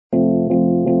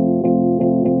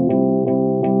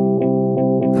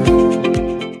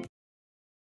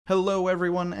Hello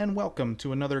everyone and welcome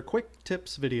to another quick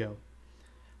tips video.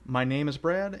 My name is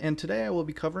Brad and today I will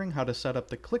be covering how to set up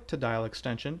the click-to-dial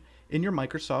extension in your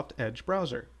Microsoft Edge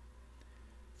browser.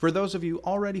 For those of you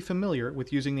already familiar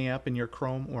with using the app in your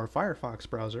Chrome or Firefox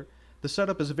browser, the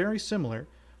setup is very similar.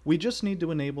 We just need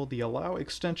to enable the Allow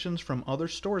Extensions from Other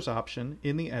Stores option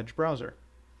in the Edge browser.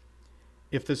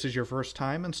 If this is your first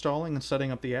time installing and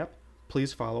setting up the app,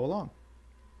 please follow along.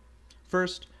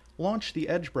 First, launch the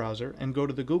Edge browser and go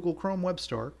to the Google Chrome web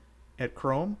store at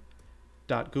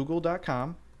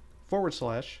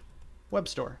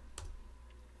chrome.google.com/webstore.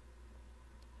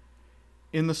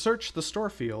 In the Search the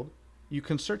Store field, you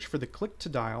can search for the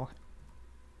click-to-dial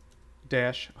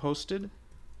Hosted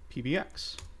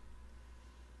PBX.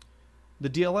 The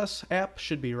DLS app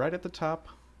should be right at the top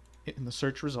in the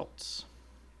search results.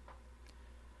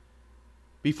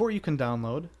 Before you can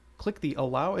download, click the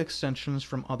Allow Extensions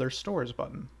from Other Stores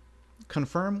button.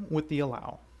 Confirm with the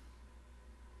Allow.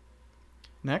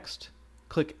 Next,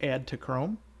 click Add to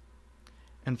Chrome,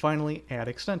 and finally Add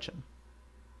Extension.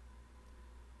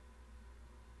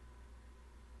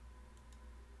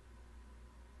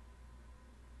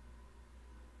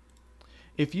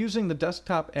 If using the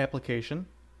desktop application,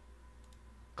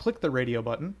 click the radio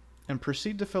button and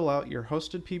proceed to fill out your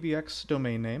hosted PBX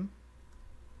domain name,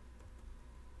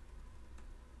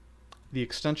 the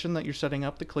extension that you're setting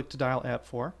up the click-to-dial app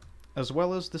for, as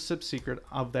well as the SIP secret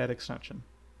of that extension.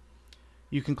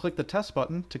 You can click the test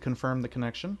button to confirm the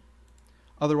connection.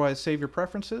 Otherwise, save your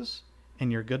preferences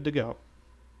and you're good to go.